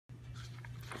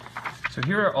So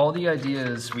here are all the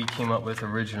ideas we came up with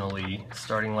originally,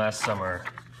 starting last summer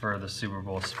for the Super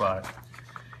Bowl spot.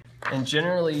 And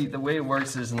generally, the way it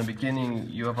works is in the beginning,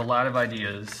 you have a lot of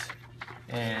ideas,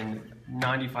 and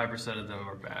 95% of them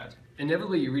are bad.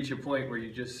 Inevitably, you reach a point where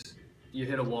you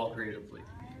hit a wall creatively.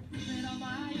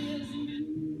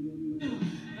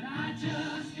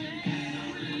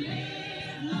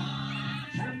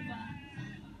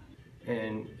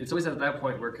 And it's always at that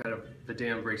point where kind of the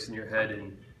dam breaks in your head,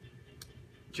 and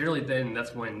generally then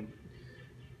that's when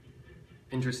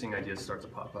interesting ideas start to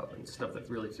pop up and stuff that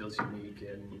really feels unique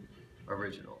and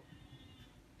original.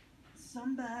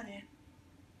 Somebody,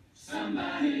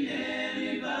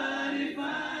 anybody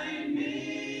find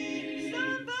me?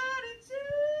 Somebody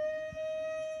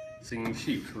to Singing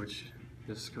Sheep, which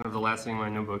is kind of the last thing in my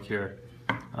notebook here.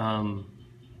 And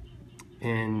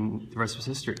the rest was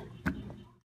history.